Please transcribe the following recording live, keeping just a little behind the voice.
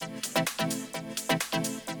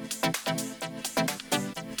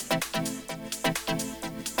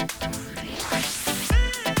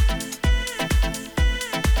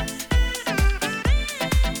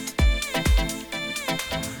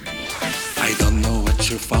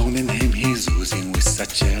you found in him? He's oozing with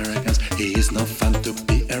such arrogance. He is no fun to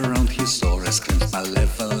be around. His aura screams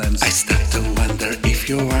malevolence. I start to wonder if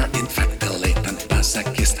you are in fact a latent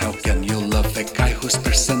masochist. How can you love a guy whose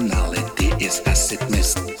personality is acid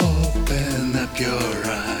mist? Open up your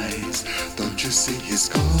eyes. Don't you see he's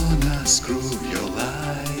gonna screw your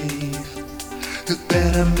life? You'd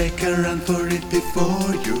better make a run for it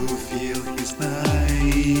before you feel his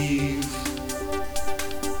knife.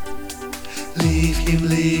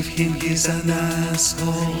 Leave him, he's an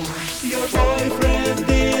asshole. Your boyfriend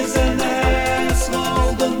is an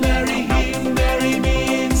asshole. Don't marry him, marry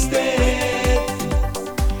me instead.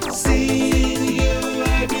 Seeing you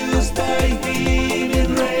abused by him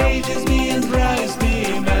enrages me and drives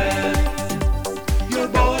me mad. Your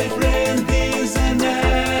boyfriend is an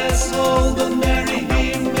asshole. Don't marry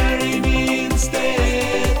him, marry me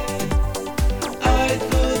instead. I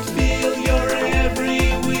could feel your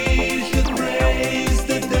every wish. You'd praise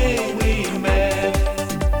the day we met.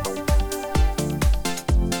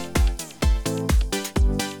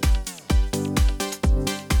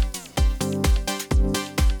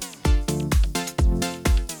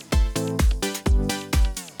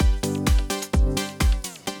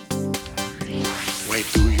 Why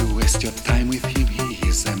do you waste your time with him? He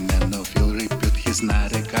is a man of ill repute. He's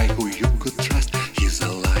not a guy who you could trust. He's a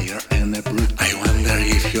liar and a brute. I wonder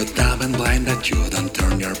if you're dumb and blind that you don't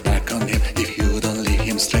turn your back on him. If you don't leave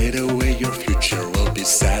him straight away, your future will be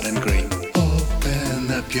sad and gray.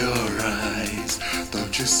 Open up your eyes.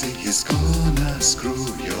 Don't you see he's gonna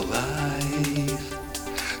screw your life?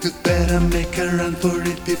 You'd better make a run for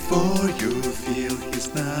it before you feel his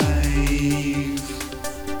knife.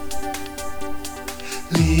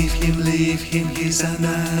 Leave him, he's an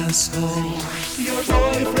asshole. Your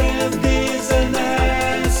boyfriend is an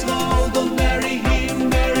asshole. Don't marry him,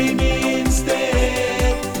 marry me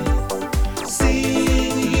instead.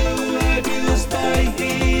 Seeing you abused by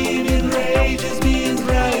him enrages me and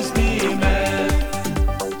drives me mad.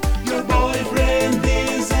 Your boyfriend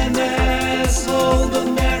is an asshole.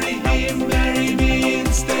 Don't marry him, marry me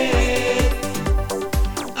instead.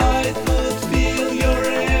 I could feel your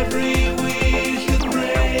every wish. You'd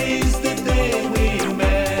praise the day we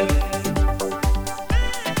met.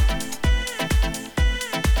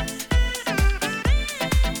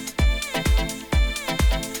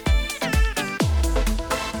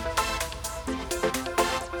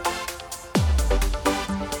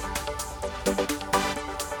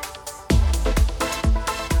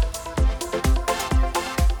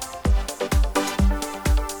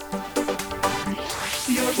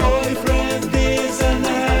 Your boyfriend